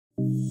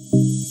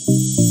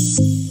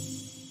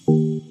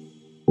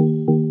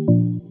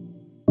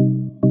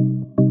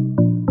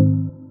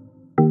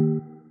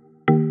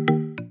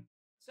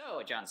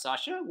on,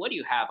 Sasha. What do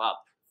you have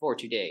up for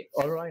today?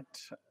 All right.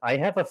 I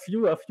have a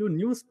few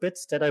news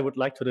bits that I would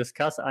like to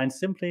discuss. I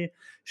simply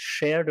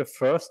share the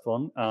first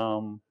one.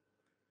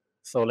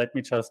 So let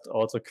me just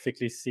also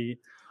quickly see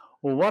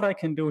what I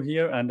can do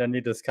here, and then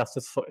we discuss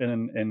this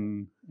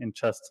in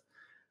just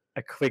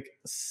a quick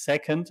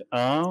second.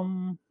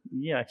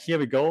 Yeah, here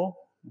we go.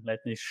 Let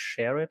me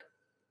share it.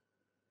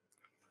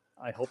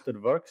 I hope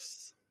that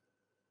works.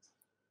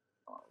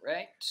 All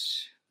right.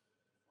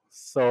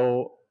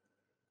 So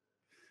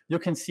you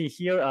can see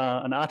here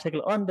an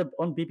article on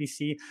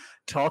BBC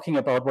talking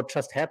about what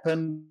just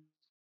happened.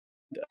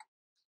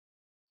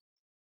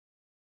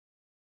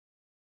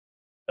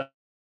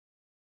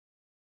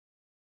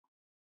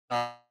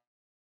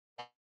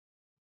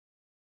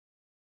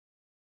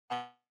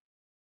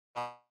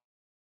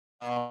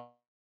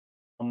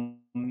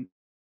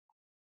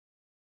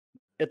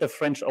 At the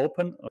French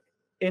Open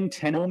in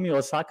Naomi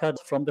Osaka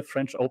from the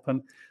French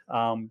Open,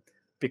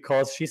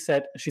 because she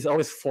said she's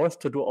always forced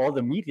to do all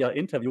the media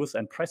interviews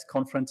and press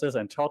conferences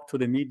and talk to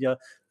the media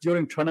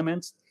during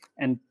tournaments.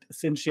 And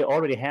since she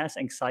already has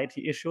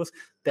anxiety issues,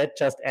 that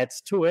just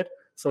adds to it.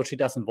 So she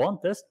doesn't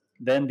want this.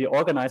 Then the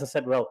organizer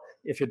said, well,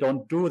 if you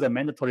don't do the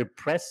mandatory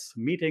press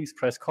meetings,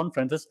 press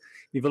conferences,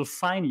 we will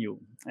fine you.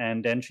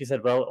 And then she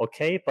said, well,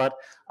 okay, but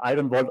I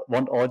don't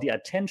want all the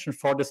attention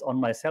for this on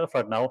myself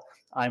right now.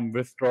 I'm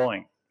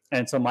withdrawing.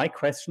 And so my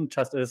question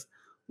just is,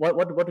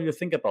 what do you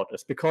think about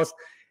this? Because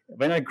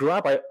when I grew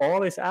up, I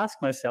always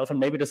asked myself, and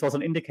maybe this was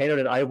an indicator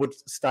that I would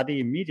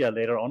study media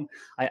later on,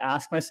 I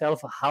asked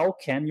myself, how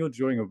can you,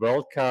 during a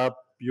World Cup,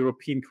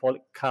 European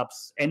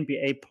Cups,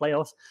 NBA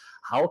playoffs,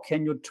 how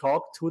can you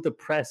talk to the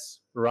press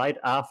right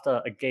after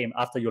a game,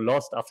 after you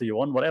lost, after you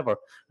won, whatever?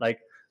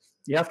 Like,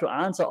 you have to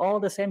answer all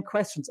the same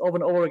questions over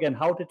and over again.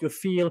 How did you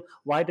feel?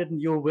 Why didn't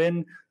you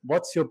win?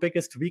 What's your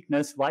biggest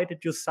weakness? Why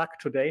did you suck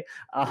today?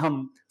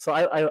 So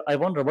I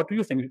wonder, what do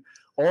you think?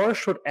 Or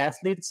should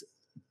athletes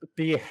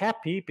be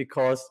happy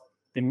because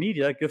the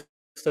media gives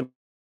them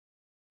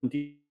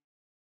the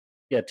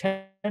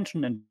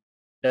attention, and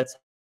that's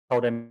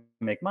how they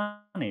make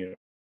money,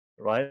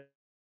 right?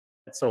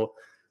 So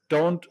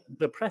don't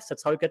the press,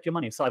 that's how you get your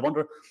money. So I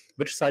wonder,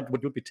 which side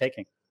would you be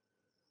taking?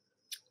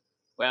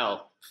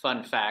 Well,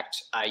 fun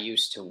fact, I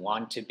used to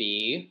want to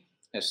be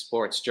a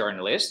sports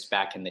journalist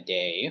back in the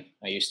day.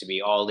 I used to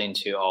be all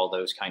into all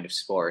those kind of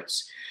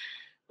sports.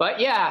 But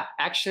yeah,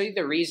 actually,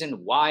 the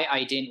reason why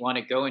I didn't want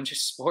to go into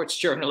sports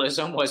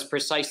journalism was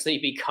precisely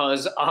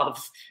because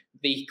of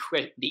the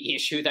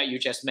issue that you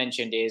just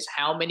mentioned, is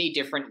how many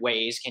different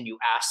ways can you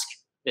ask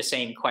the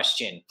same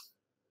question?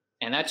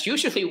 And that's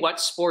usually what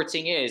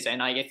sportsing is.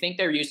 And I think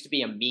there used to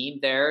be a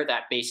meme there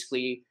that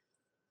basically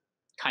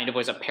kind of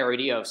was a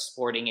parody of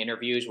sporting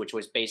interviews, which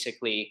was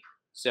basically,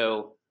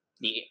 so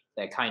the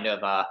kind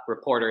of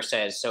reporter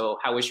says, so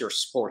how is your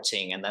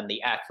sporting? And then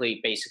the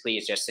athlete basically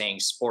is just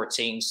saying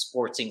sporting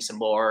some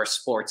more,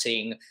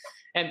 sporting.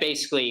 And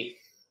basically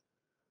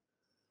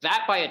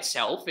that by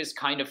itself is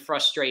kind of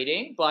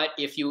frustrating. But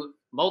if you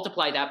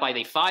multiply that by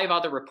the 5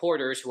 other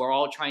reporters who are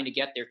all trying to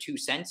get their 2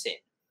 cents in,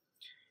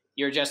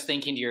 you're just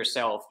thinking to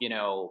yourself,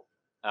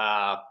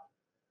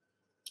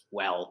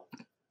 well,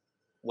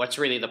 what's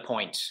really the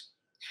point?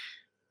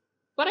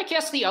 But I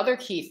guess the other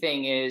key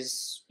thing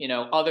is,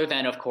 other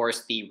than, of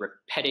course, the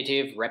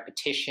repetitive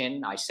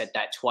repetition, I said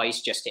that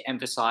twice just to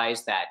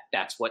emphasize that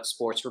that's what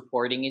sports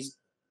reporting is.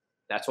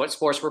 That's what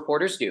sports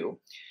reporters do.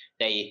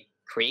 They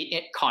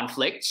create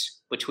conflict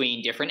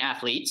between different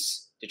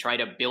athletes to try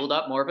to build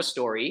up more of a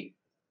story,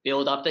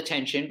 build up the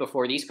tension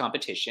before these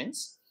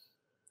competitions.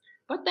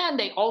 But then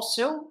they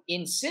also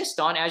insist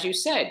on, as you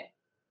said,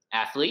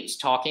 athletes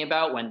talking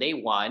about when they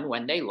won,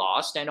 when they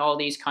lost, and all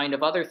these kind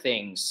of other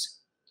things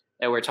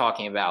that we're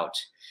talking about.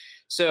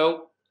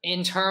 So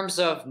in terms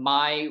of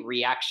my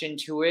reaction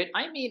to it,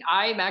 I mean,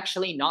 I'm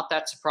actually not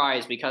that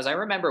surprised, because I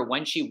remember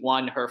when she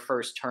won her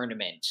first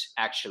tournament,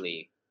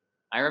 actually.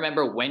 I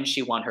remember when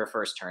she won her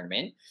first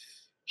tournament,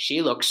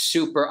 she looked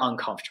super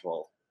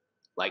uncomfortable.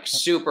 Like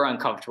super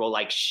uncomfortable.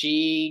 Like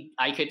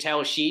I could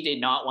tell she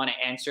did not want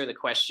to answer the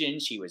question.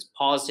 She was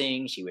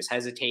pausing, she was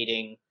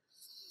hesitating.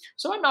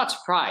 So I'm not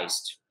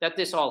surprised that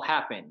this all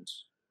happened.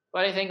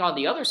 But I think on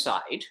the other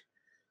side,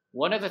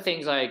 one of the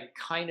things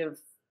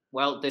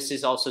this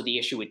is also the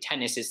issue with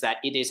tennis, is that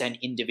it is an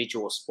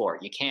individual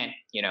sport. You can't,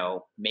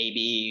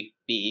 maybe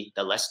be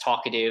the less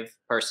talkative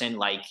person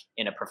like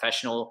in a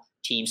professional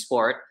team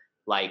sport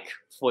like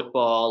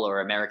football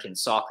or American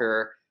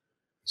soccer.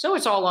 So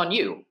it's all on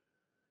you.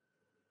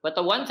 But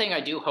the one thing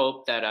I do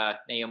hope that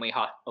Naomi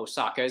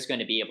Osaka is going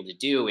to be able to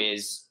do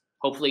is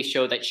hopefully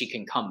show that she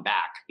can come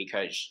back,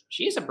 because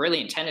she is a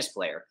brilliant tennis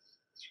player.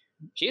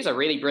 She is a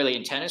really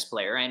brilliant tennis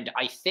player. And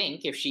I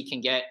think if she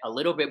can get a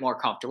little bit more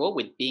comfortable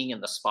with being in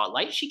the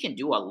spotlight, she can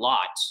do a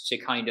lot to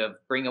kind of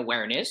bring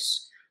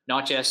awareness,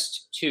 not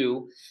just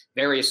to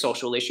various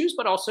social issues,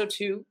 but also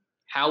to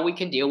how we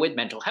can deal with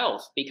mental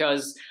health.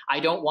 Because I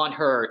don't want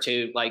her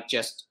to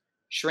just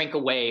shrink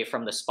away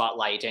from the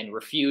spotlight and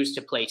refuse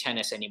to play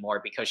tennis anymore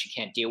because she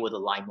can't deal with the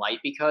limelight,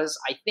 because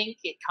I think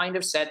it kind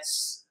of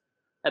sets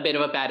a bit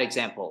of a bad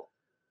example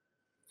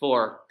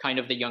for kind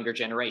of the younger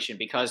generation,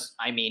 because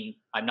I mean,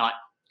 I'm not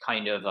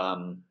kind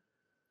of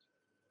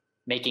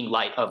making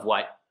light of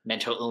what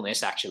mental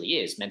illness actually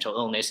is. Mental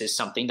illness is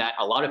something that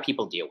a lot of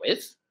people deal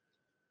with.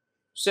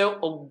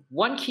 So,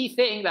 one key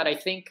thing that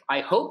I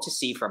hope to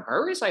see from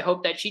her is I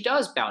hope that she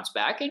does bounce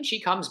back and she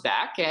comes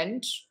back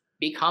and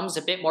becomes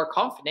a bit more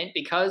confident,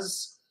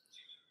 because,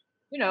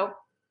 you know,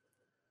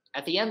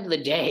 at the end of the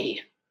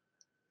day,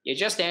 you're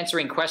just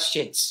answering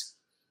questions.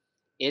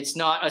 It's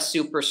not a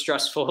super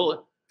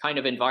stressful kind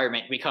of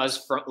environment,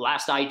 because from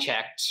last I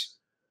checked,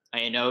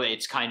 I know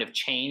it's kind of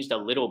changed a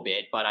little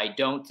bit, but I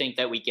don't think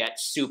that we get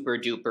super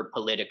duper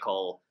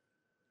political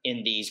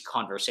in these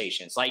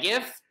conversations. Like,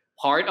 if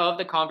part of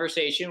the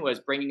conversation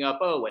was bringing up,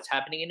 oh, what's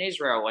happening in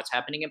Israel, what's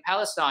happening in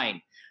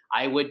Palestine,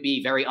 I would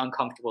be very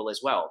uncomfortable as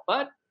well.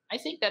 But I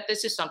think that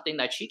this is something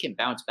that she can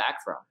bounce back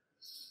from.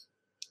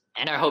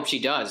 And I hope she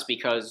does,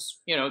 because,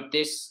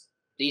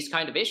 these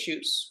kind of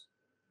issues,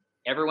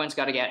 everyone's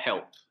got to get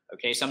help.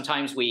 Okay.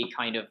 Sometimes we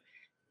kind of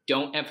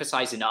don't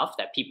emphasize enough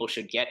that people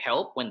should get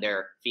help when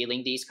they're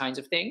feeling these kinds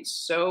of things.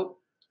 So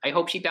I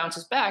hope she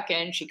bounces back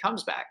and she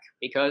comes back,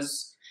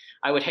 because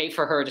I would hate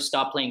for her to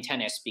stop playing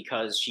tennis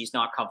because she's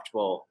not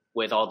comfortable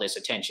with all this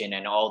attention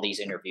and all these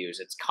interviews.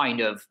 It's kind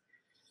of,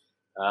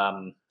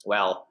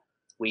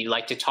 we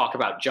like to talk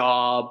about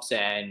jobs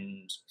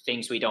and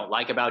things we don't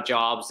like about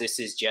jobs. This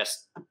is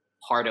just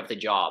part of the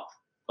job,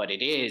 but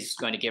it is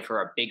going to give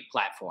her a big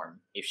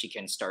platform if she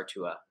can start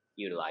to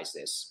utilize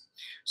this.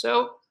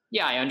 So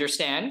yeah, I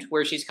understand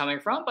where she's coming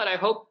from, but I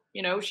hope,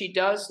 she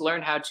does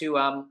learn how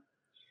to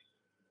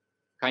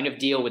kind of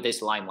deal with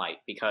this limelight,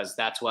 because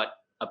that's what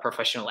a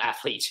professional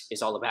athlete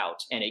is all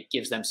about. And it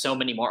gives them so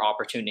many more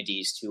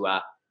opportunities to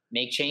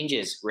make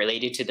changes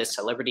related to the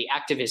celebrity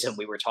activism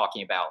we were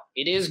talking about.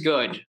 It is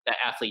good that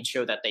athletes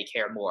show that they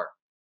care more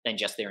than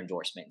just their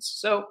endorsements.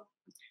 So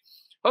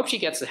hope she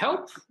gets the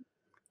help.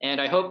 And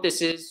I hope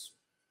this is,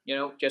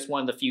 just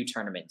one of the few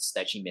tournaments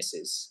that she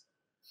misses.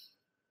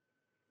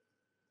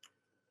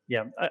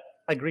 Yeah, I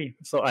agree.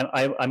 So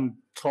I'm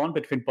torn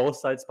between both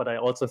sides, but I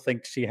also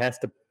think she has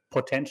the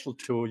potential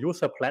to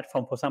use her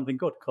platform for something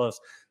good, because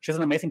she's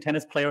an amazing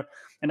tennis player.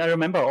 And I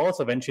remember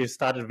also when she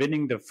started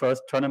winning the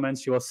first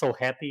tournaments, she was so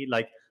happy,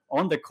 like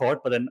on the court,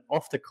 but then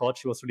off the court,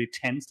 she was really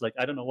tense. Like,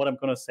 I don't know what I'm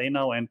going to say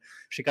now. And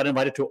she got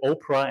invited to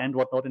Oprah and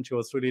whatnot. And she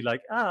was really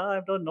like,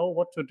 I don't know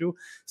what to do.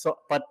 So,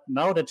 but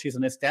now that she's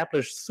an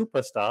established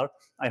superstar,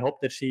 I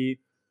hope that she,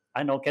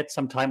 gets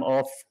some time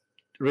off,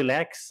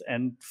 relax,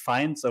 and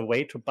finds a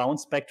way to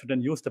bounce back, to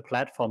then use the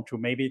platform to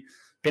maybe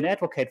be an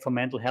advocate for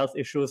mental health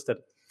issues, that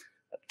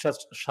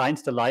just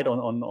shines the light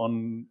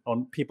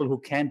on people who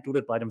can't do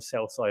that by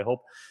themselves. So I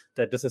hope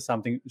that this is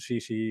something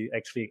she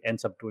actually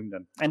ends up doing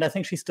then. And I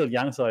think she's still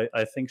young, so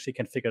I think she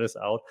can figure this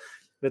out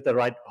with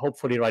the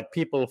hopefully right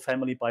people,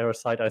 family by her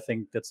side. I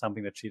think that's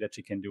something that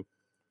she can do.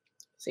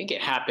 I think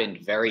it happened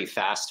very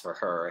fast for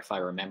her, if I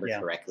remember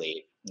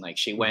correctly. Like,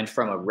 she went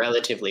from a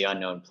relatively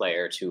unknown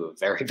player to a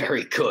very,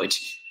 very good,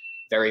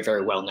 very,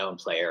 very well-known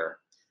player.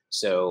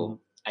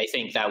 So I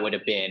think that would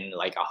have been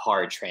like a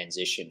hard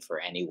transition for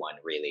anyone,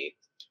 really.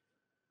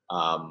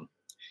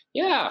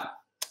 Yeah,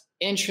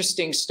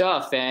 interesting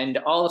stuff. And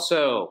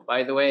also,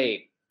 by the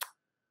way,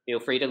 feel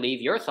free to leave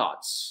your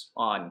thoughts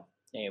on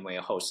Naomi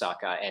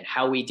Osaka and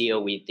how we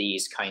deal with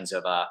these kinds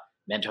of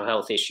mental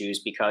health issues,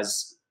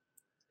 because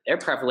they're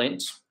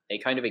prevalent. They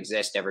kind of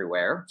exist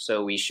everywhere.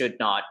 So we should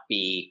not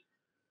be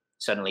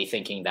suddenly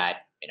thinking that,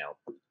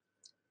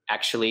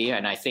 actually,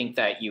 and I think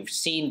that you've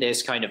seen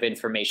this kind of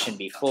information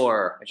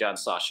before, John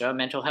Sasha,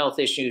 mental health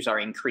issues are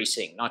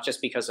increasing, not just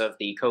because of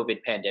the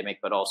COVID pandemic,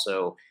 but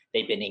also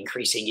they've been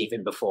increasing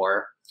even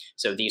before.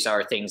 So these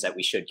are things that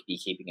we should be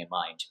keeping in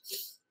mind.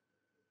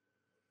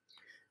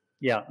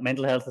 Yeah,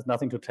 mental health is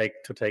nothing to take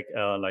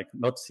like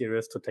not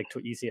serious, to take too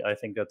easy. I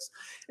think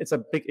it's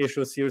a big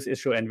issue, serious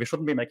issue, and we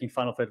shouldn't be making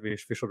fun of it. We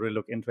should really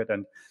look into it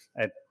and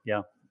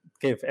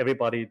give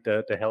everybody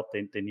the help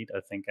they need, I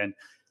think. And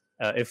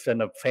if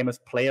then a famous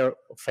player,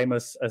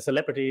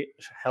 celebrity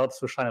helps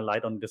to shine a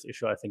light on this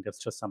issue, I think that's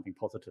just something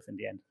positive in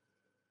the end.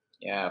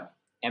 Yeah,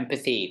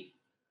 empathy,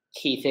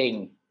 key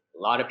thing.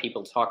 A lot of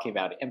people talking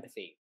about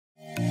empathy.